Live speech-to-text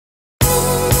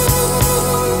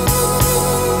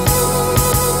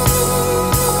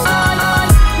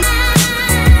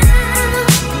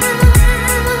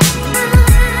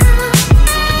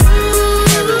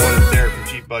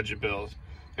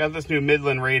got this new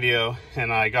Midland radio,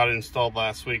 and I got it installed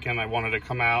last weekend. I wanted to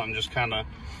come out and just kind of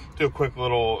do a quick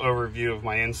little overview of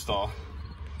my install.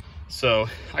 So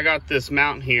I got this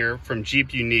mount here from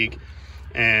Jeep Unique,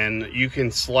 and you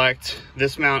can select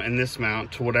this mount and this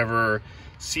mount to whatever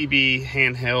CB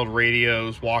handheld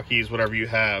radios, walkies, whatever you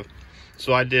have.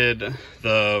 So I did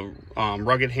the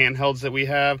rugged handhelds that we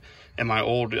have, and my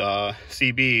old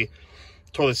CB.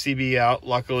 Tore the CB out.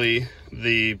 Luckily,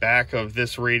 the back of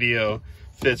this radio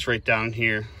fits right down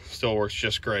here. Still works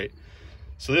just great.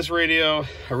 So this radio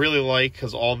I really like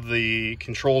because all the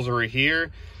controls are right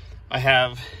here. I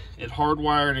have it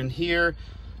hardwired in here.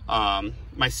 My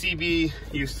CB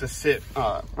used to sit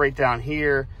right down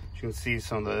here. You can see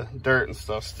some of the dirt and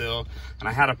stuff still. And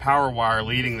I had a power wire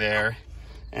leading there,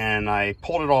 and I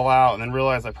pulled it all out and then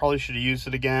realized I probably should have used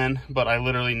it again, but I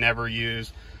literally never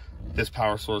use this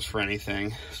power source for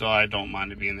anything, so I don't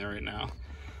mind it being there right now.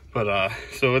 But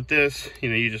so with this,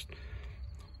 you just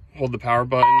hold the power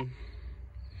button.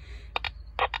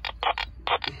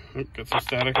 Oh, got some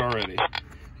static already.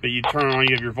 But you turn on,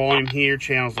 you have your volume here,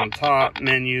 channels on top,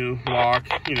 menu, lock,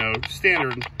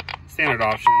 standard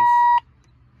options.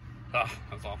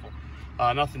 That's awful.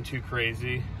 Nothing too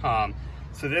crazy.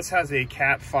 So this has a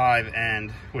Cat 5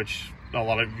 end, which a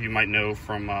lot of you might know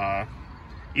from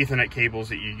Ethernet cables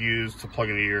that you use to plug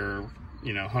into your,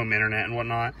 home internet and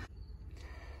whatnot.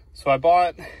 So I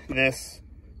bought this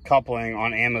coupling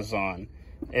on Amazon.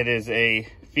 It is a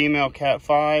female Cat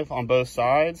 5 on both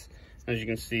sides. As you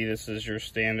can see, this is your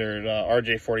standard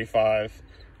RJ45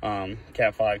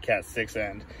 Cat 5, Cat 6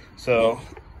 end. So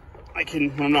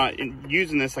when I'm not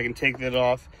using this, I can take that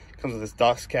off. It comes with this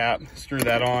dust cap, screw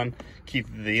that on, keep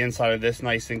the inside of this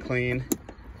nice and clean.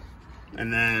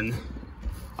 And then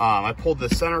I pulled the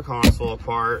center console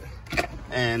apart,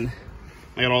 and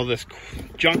I got all this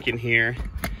junk in here.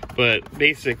 But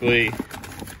basically,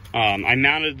 I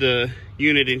mounted the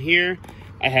unit in here.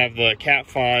 I have the Cat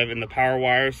 5 and the power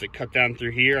wires that cut down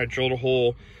through here. I drilled a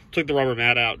hole, took the rubber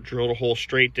mat out, drilled a hole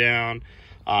straight down.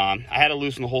 I had to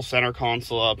loosen the whole center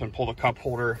console up and pull the cup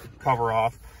holder cover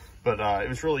off. But it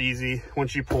was really easy.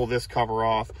 Once you pull this cover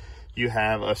off, you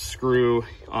have a screw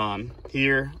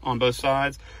here on both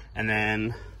sides, and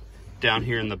then down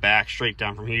here in the back, straight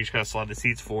down from here, you just gotta slide the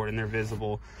seats forward and they're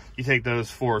visible. You take those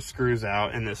 4 screws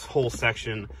out, and this whole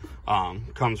section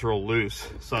comes real loose.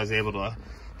 So I was able to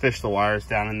fish the wires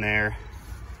down in there.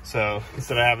 So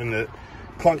instead of having the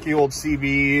clunky old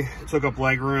CB, took up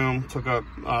leg room, took up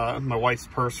my wife's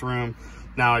purse room,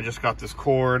 now I just got this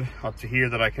cord up to here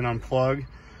that I can unplug,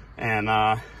 and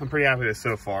I'm pretty happy with it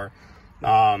so far.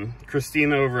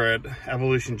 Christina over at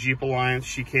Evolution Jeep Alliance,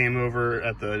 she came over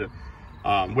at the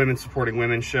Women Supporting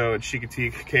Women show at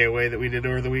Chicoteague KOA that we did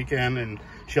over the weekend, and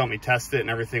she helped me test it, and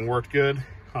everything worked good.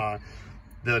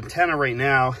 The antenna right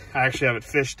now, I actually have it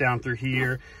fished down through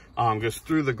here, goes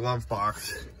through the glove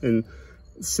box and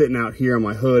sitting out here on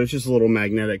my hood. It's just a little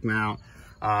magnetic mount.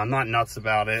 I'm not nuts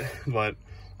about it, but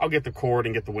I'll get the cord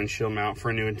and get the windshield mount for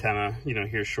a new antenna,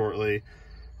 here shortly.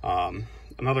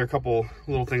 Another couple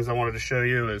little things I wanted to show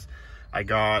you is I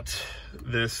got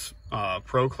this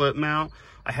Pro Clip mount.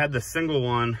 I had the single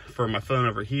one for my phone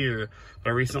over here, but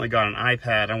I recently got an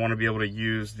iPad. I want to be able to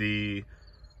use the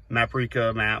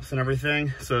Maprica maps and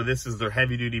everything. So this is their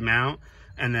heavy duty mount.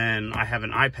 And then I have an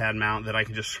iPad mount that I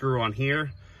can just screw on here.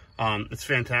 It's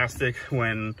fantastic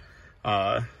when,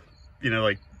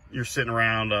 like you're sitting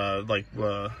around,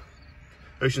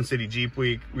 Ocean City Jeep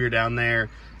Week. We were down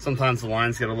there. Sometimes the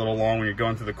lines get a little long when you're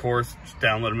going through the course. Just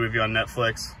download a movie on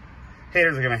Netflix.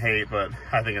 Haters are gonna hate, but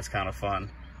I think it's kind of fun.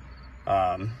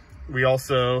 We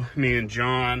also, me and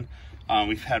John,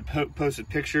 we've had posted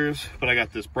pictures, but I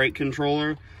got this brake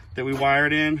controller that we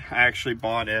wired in. I actually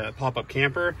bought a pop-up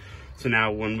camper. So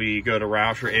now when we go to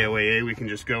Roush or AOAA, we can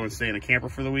just go and stay in a camper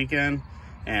for the weekend.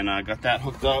 And I got that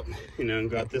hooked up,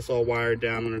 and got this all wired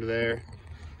down under there.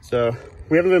 So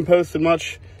we haven't been posting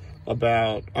much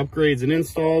about upgrades and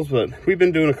installs, but we've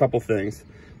been doing a couple things.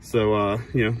 So,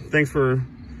 thanks for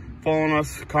following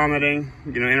us, commenting,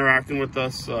 interacting with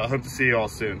us. Hope to see you all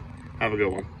soon. Have a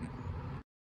good one.